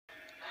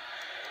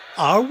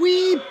Are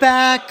we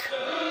back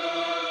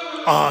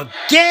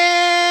again?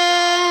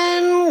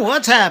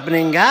 What's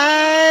happening,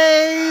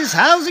 guys?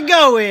 How's it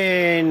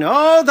going?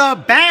 Oh, the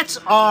bats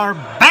are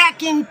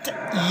back in...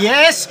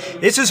 Yes,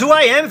 this is who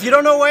I am. If you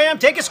don't know who I am,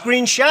 take a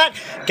screenshot.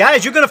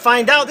 Guys, you're going to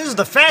find out this is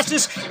the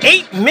fastest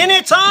 8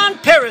 minutes on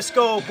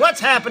Periscope. What's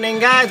happening,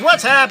 guys?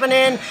 What's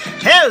happening?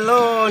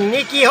 Hello,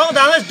 Nikki. Hold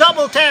on, let's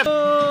double tap.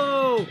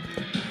 Oh,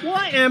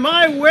 what am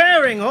I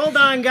wearing? Hold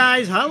on,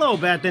 guys. Hello,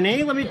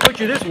 Bethany. Let me put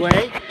you this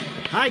way.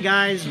 Hi,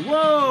 guys.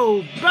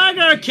 Whoa,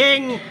 Burger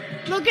King.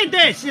 Look at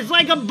this. It's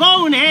like a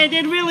bonehead.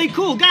 It's really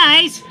cool,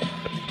 guys.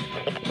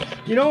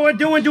 You know what we're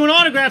doing? Doing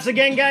autographs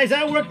again, guys.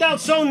 That worked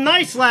out so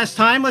nice last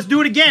time. Let's do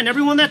it again.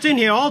 Everyone that's in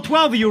here, all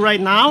 12 of you right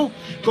now,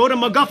 go to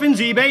McGuffin's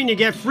eBay and you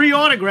get free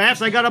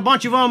autographs. I got a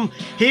bunch of them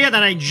here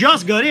that I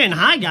just got in.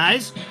 Hi,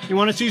 guys. You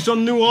want to see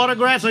some new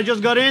autographs I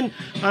just got in?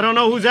 I don't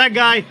know. Who's that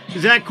guy?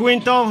 Is that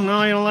Quinto?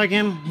 No, you don't like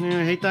him?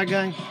 Yeah, I hate that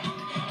guy.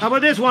 How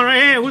about this one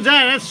right here? Who's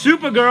that? That's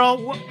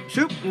Supergirl.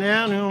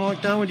 Yeah, no, I don't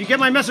like that one. Did you get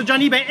my message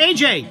on eBay?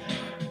 AJ,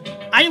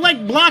 I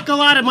block a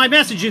lot of my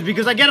messages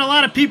because I get a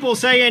lot of people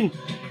saying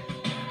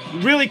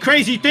really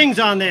crazy things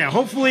on there.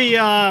 Hopefully,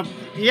 yeah,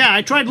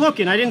 I tried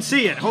looking. I didn't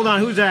see it. Hold on,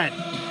 who's that?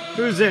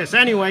 Who's this?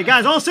 Anyway,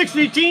 guys, all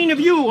 16 of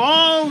you,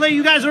 all that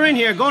you guys are in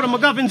here, go to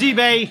McGuffin's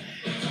eBay,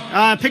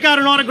 pick out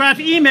an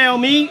autograph, email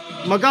me,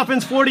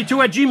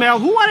 McGuffins42@gmail.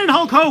 Who wanted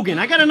Hulk Hogan?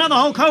 I got another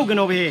Hulk Hogan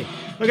over here.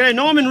 Look at that,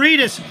 Norman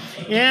Reedus.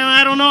 Yeah,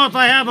 I don't know if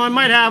I have him. I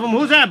might have him.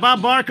 Who's that?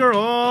 Bob Barker.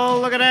 Oh,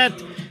 look at that.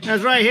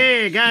 That's right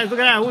here. Guys, look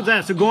at that. Who's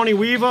that? Sigourney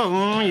Weaver.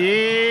 Oh,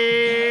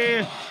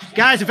 yeah.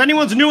 Guys, if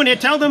anyone's new in here,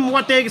 tell them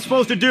what they're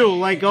supposed to do.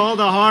 Like all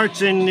the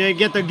hearts and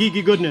get the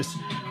geeky goodness.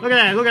 Look at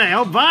that. Look at that.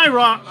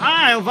 Elvira.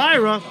 Ah,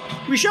 Elvira.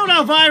 We showed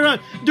Elvira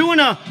doing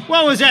a...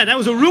 What was that? That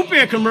was a root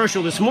beer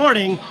commercial this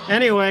morning.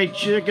 Anyway,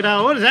 check it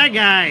out. What is that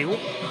guy?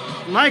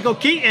 Michael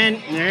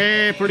Keaton.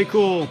 Yeah, pretty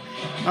cool.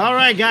 All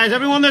right, guys.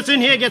 Everyone that's in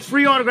here gets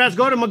free autographs.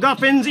 Go to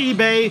McGuffin's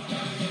eBay.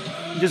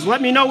 Just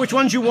let me know which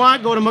ones you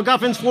want. Go to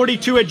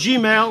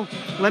McGuffins42@gmail.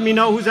 Let me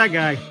know who's that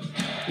guy.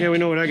 Yeah, we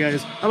know what that guy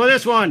is. How about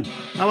this one?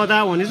 How about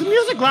that one? Is the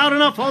music loud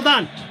enough? Hold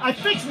on. I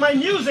fixed my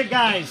music,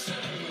 guys.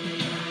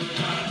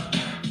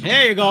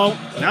 There you go.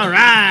 All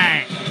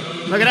right.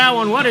 Look at that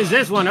one. What is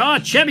this one? Oh,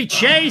 Chevy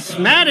Chase.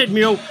 Mad at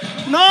me. No,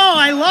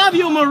 I love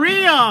you,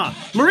 Maria.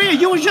 Maria,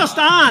 you were just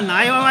on.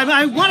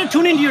 I want to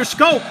tune into your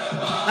scope.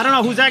 I don't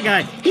know who's that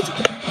guy.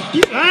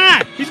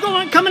 He's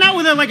coming out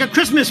with like a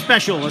Christmas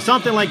special or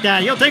something like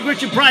that. He'll take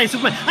Richard Price.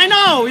 I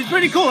know, he's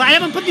pretty cool. I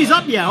haven't put these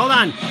up yet. Hold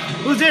on.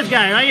 Who's this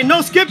guy, right?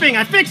 No skipping.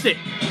 I fixed it.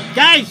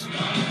 Guys,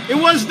 it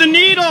was the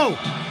needle.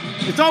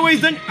 It's always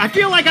the... I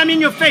feel like I'm in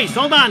your face.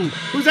 Hold on.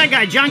 Who's that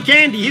guy? John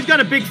Candy. He's got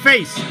a big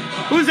face.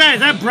 Who's that?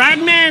 Is that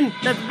Bradman?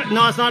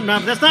 No, it's not.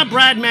 That's not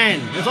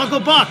Bradman. It's Uncle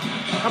Buck.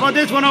 How about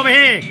this one over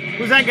here?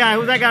 Who's that guy?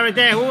 Who's that guy right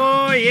there?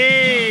 Oh,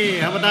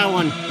 yeah. How about that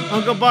one?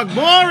 Uncle Buck.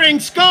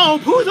 Boring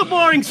scope. Who's a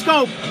boring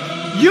scope?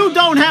 You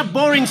don't have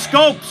boring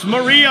scopes,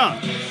 Maria.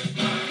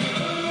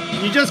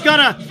 You just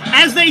gotta,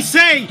 as they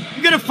say,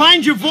 you gotta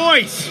find your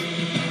voice.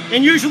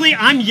 And usually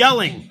I'm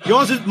yelling.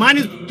 Mine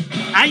is,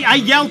 I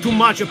yell too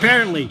much,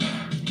 apparently.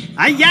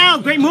 I yell.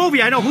 Great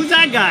movie. I know. Who's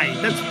that guy?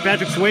 That's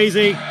Patrick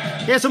Swayze.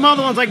 Here's some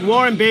other ones like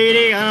Warren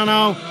Beatty. I don't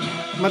know.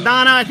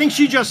 Madonna. I think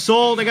she just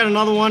sold. I got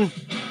another one.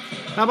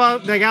 How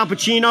about like Al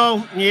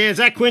Pacino? Yeah, is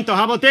that Quinto?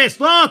 How about this?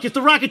 Look, it's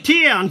the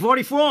Rocketeer on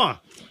 44.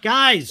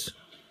 Guys,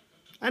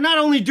 I not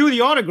only do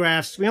the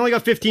autographs. We only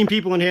got 15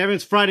 people in here.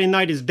 It's Friday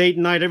night. It's date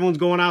night. Everyone's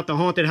going out to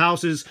haunted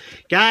houses.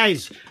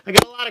 Guys, I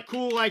got a lot of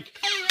cool, like...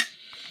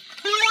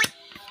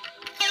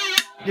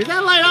 Did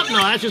that light up? No,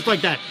 that's just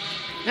like that.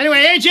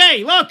 Anyway,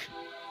 AJ, look.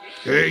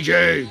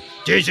 AJ,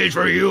 this is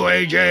for you,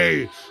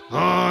 AJ. Oh,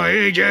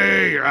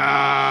 AJ.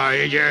 Ah,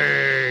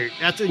 AJ.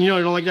 That's, you know,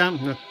 you don't like that?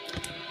 No.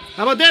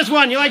 How about this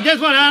one? You like this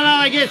one? I don't know,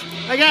 I guess.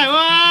 I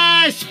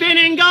got,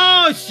 spinning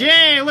ghost.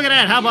 Yeah, look at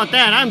that. How about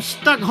that? I'm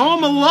stuck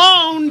home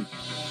alone.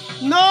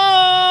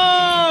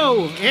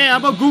 No! Yeah, how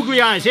about googly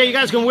eyes? Yeah, you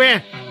guys can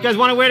wear. You guys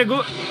want to wear the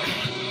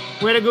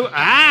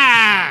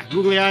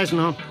googly eyes?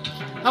 No.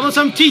 How about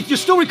some teeth? You're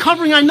still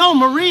recovering, I know,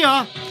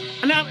 Maria.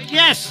 And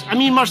yes, I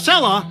mean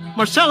Marcella.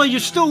 Marcella, you're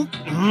still.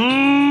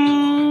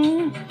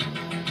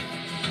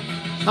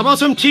 How about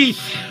some teeth?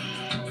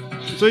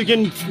 So you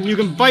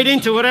can bite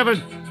into whatever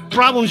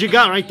problems you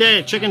got right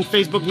there. Checking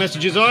Facebook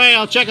messages. All right,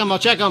 I'll check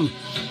them.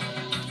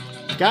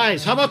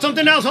 Guys, how about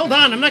something else? Hold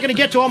on, I'm not gonna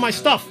get to all my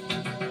stuff.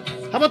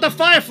 How about the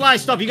Firefly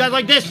stuff? You guys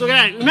like this? Look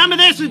at that. Remember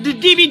this? The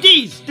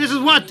DVDs. This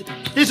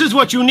is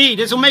what you need.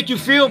 This will make you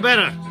feel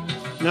better.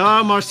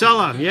 No,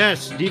 Marcella.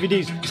 Yes,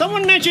 DVDs.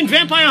 Someone mentioned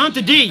Vampire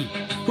Hunter D.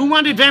 Who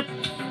wanted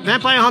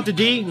Vampire Hunter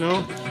D?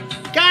 No.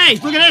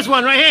 Guys, look at this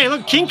one right here.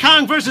 Look, King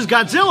Kong versus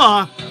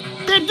Godzilla.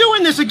 They're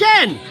doing this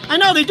again. I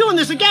know, they're doing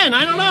this again.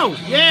 I don't know.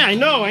 Yeah, I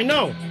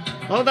know.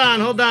 Hold on.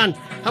 How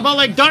about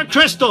like Dark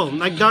Crystal?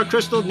 Like Dark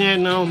Crystal? Yeah,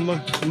 no.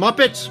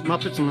 Muppets? No,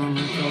 it's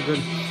all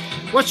good.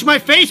 What's my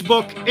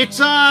Facebook? It's,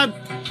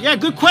 yeah,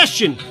 good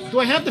question. Do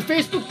I have the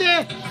Facebook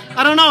there?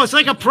 I don't know. It's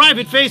like a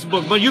private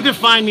Facebook, but you can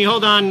find me.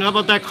 Hold on. How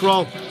about that,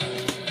 Crow?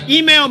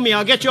 email me.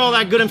 I'll get you all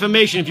that good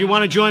information if you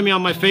want to join me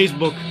on my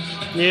Facebook.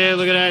 Yeah,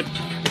 look at that.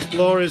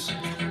 Explorers.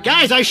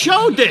 Guys, I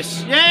showed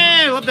this.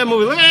 Yeah, I love that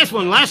movie. Look at this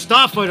one. Last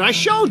Starfighter. I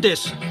showed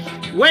this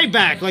way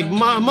back, like a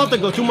month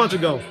ago, 2 months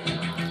ago.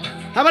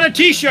 How about a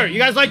t-shirt? You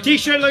guys like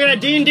t-shirt? Look at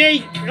that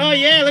D&D. Oh,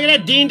 yeah, look at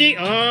that D&D.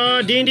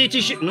 Oh, D&D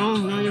t-shirt. No,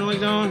 you don't like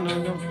that one?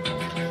 No.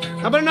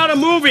 How about another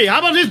movie? How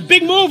about this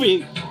big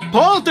movie?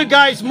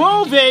 Poltergeist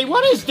movie.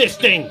 What is this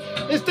thing?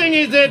 This thing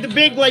is the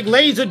big, like,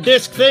 laser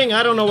disc thing.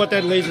 I don't know what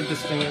that laser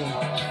disc thing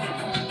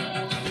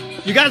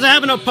is. You guys are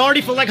having a party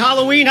for, like,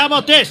 Halloween? How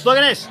about this? Look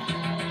at this.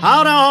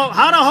 How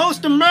to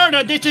host a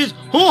murder. This is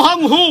Who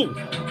Hung Who.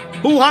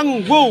 Who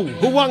Hung Woo.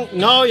 Who Hung...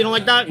 No, you don't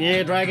like that?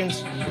 Yeah,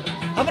 dragons.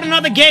 How about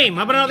another game?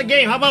 How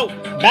about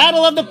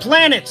Battle of the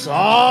Planets?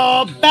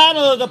 Oh,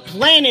 Battle of the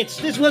Planets.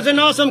 This was an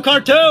awesome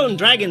cartoon.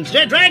 Dragons.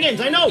 Yeah,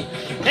 dragons, I know.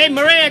 Hey,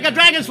 Maria, I got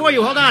dragons for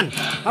you. Hold on.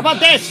 How about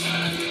this?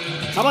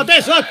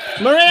 Look,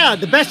 Maria,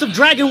 the Best of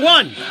Dragon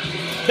 1.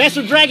 Best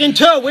of Dragon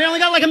 2. We only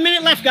got like a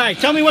minute left, guys.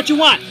 Tell me what you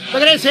want.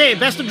 Look at this. Hey,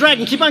 Best of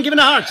Dragon. Keep on giving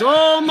the hearts.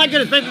 Oh, my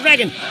goodness. Best of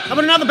Dragon. How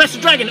about another Best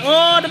of Dragon?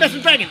 Oh, the Best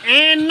of Dragon.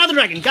 And another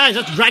dragon. Guys,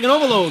 that's Dragon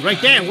Overload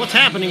right there. What's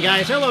happening,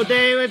 guys? Hello,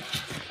 David.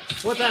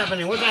 What's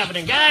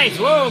happening? Guys,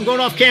 whoa, I'm going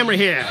off camera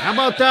here. How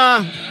about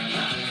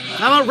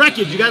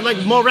Wreckage? You guys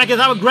like more Wreckage?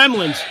 How about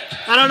Gremlins?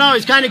 I don't know,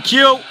 he's kind of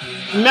cute.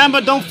 Remember,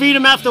 don't feed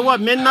him after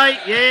what,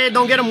 midnight? Yeah,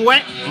 don't get him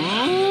wet.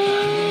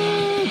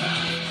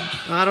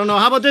 I don't know.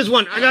 How about this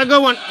one? I got a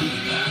good one.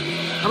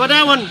 How about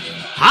that one?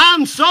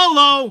 Han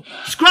Solo,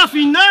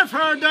 Scruffy Nerf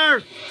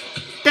Herder.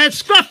 That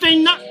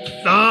Scruffy Nerf...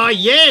 Oh,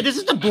 yeah, this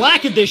is the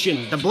Black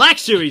Edition. The Black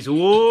Series.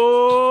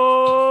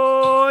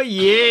 Whoa,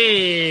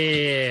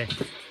 yeah.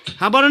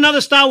 How about another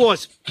Star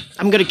Wars?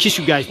 I'm gonna kiss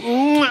you guys.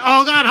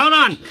 Oh God, hold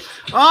on.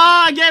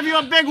 Oh, I gave you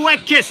a big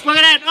wet kiss. Look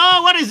at that.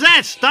 Oh, what is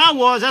that? Star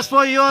Wars. That's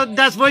for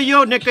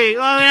you, Nicky.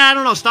 Oh, yeah, I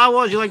don't know. Star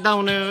Wars. You like that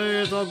one?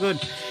 It's all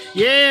good.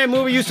 Yeah,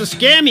 movie used to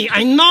scare me.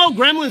 I know,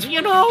 Gremlins.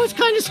 You know, it's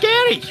kind of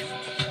scary.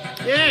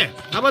 Yeah.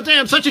 How about that?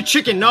 I'm such a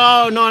chicken.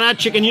 No, not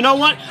chicken. You know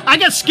what? I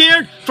got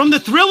scared from the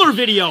Thriller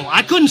video.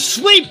 I couldn't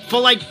sleep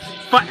for like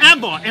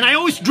forever, and I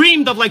always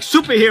dreamed of like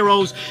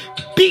superheroes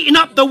beating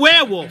up the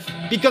werewolf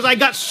because I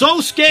got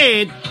so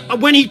scared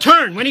when he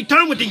turned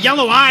with the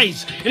yellow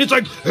eyes, and it's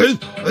like, hey,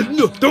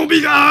 no, don't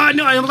be, no.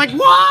 I was like,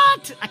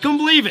 what? I couldn't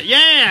believe it.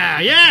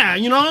 Yeah,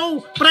 you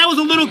know, but I was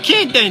a little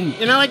kid then,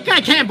 and I'm like,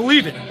 I can't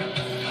believe it.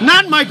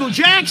 Not Michael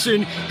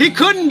Jackson. He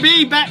couldn't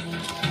be back.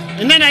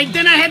 And then I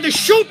had to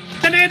shoot.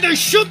 Then I had to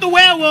shoot the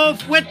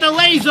werewolf with the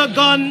laser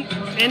gun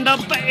in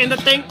the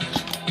thing.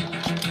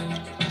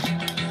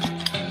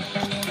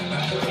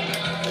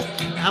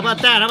 How about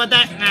that?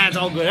 Nah, it's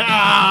all good.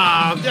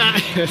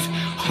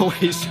 Oh,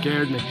 always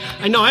scared me.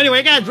 I know.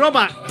 Anyway, guys,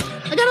 Robot.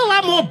 I got a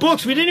lot more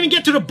books. We didn't even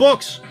get to the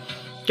books.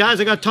 Guys,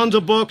 I got tons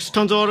of books,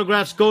 tons of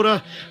autographs. Go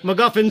to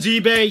MacGuffin's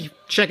eBay.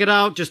 Check it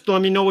out. Just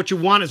let me know what you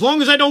want. As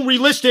long as I don't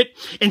relist it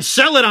and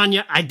sell it on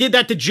you. I did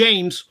that to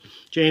James.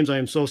 James, I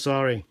am so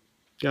sorry.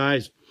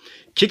 Guys,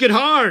 kick it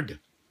hard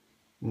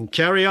and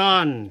carry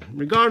on.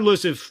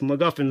 Regardless if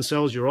MacGuffin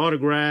sells your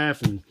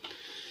autograph and...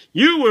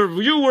 You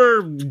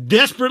were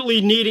desperately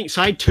needing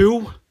side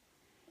 2.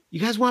 You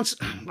guys want?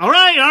 All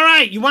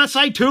right. You want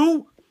side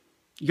 2?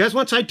 You guys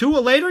want side 2 or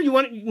later? You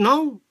want?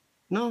 No.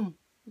 You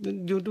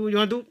want to do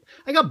it?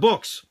 I got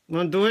books.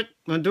 Want to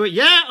do it?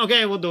 Yeah.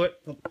 Okay, we'll do it.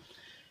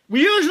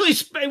 We usually,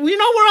 we're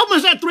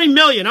almost at 3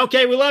 million.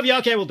 Okay, we love you.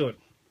 Okay, we'll do it.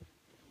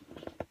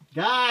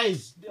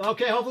 Guys,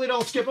 okay, hopefully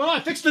don't skip. Oh, I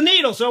fixed the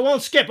needle so it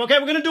won't skip. Okay,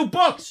 we're gonna do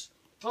books.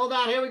 Hold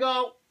on. Here we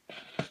go.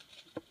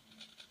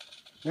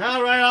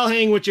 All right, I'll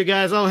hang with you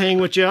guys. All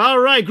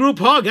right, group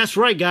hug. That's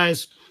right,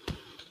 guys.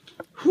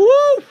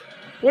 Whoo!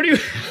 What do you...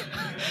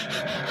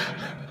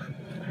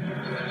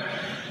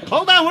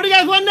 Hold on, what do you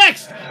guys want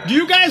next? Do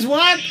you guys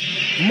want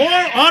more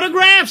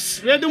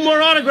autographs? We're gonna do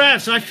more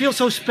autographs. I feel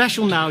so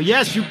special now.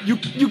 Yes,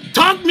 you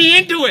talked me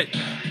into it.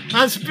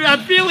 I'm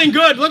feeling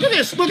good. Look at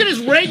this. Look at this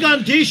ray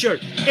gun t-shirt.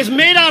 It's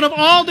made out of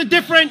all the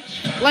different,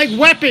 like,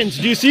 weapons.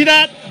 Do you see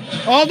that?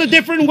 All the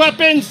different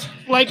weapons.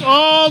 Like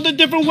all the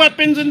different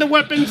weapons, and the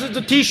weapons is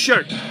a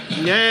t-shirt.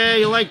 Yeah,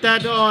 you like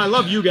that? Oh, I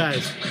love you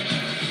guys.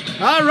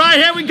 All right,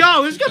 here we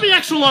go. This is going to be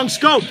extra long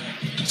scope.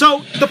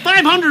 So the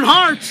 500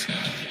 hearts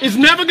is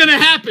never going to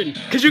happen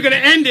because you're going to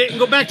end it and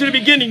go back to the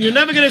beginning. You're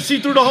never going to see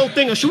through the whole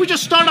thing. Or should we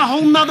just start a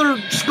whole nother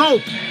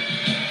scope?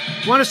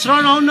 Want to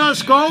start a whole nother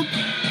scope?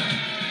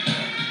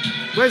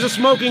 Where's the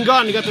smoking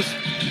gun? You got this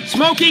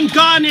smoking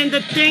gun and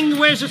the thing.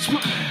 Where's the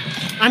smoke?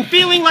 I'm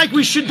feeling like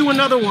we should do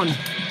another one.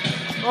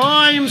 Oh,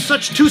 I am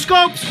such 2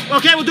 scopes.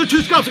 Okay, we'll do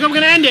 2 scopes. Okay, we're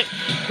going to end it.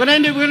 We're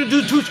going to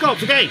do 2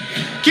 scopes. Okay.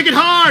 Kick it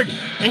hard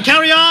and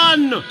carry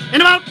on.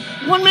 In about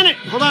 1 minute.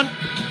 Hold on.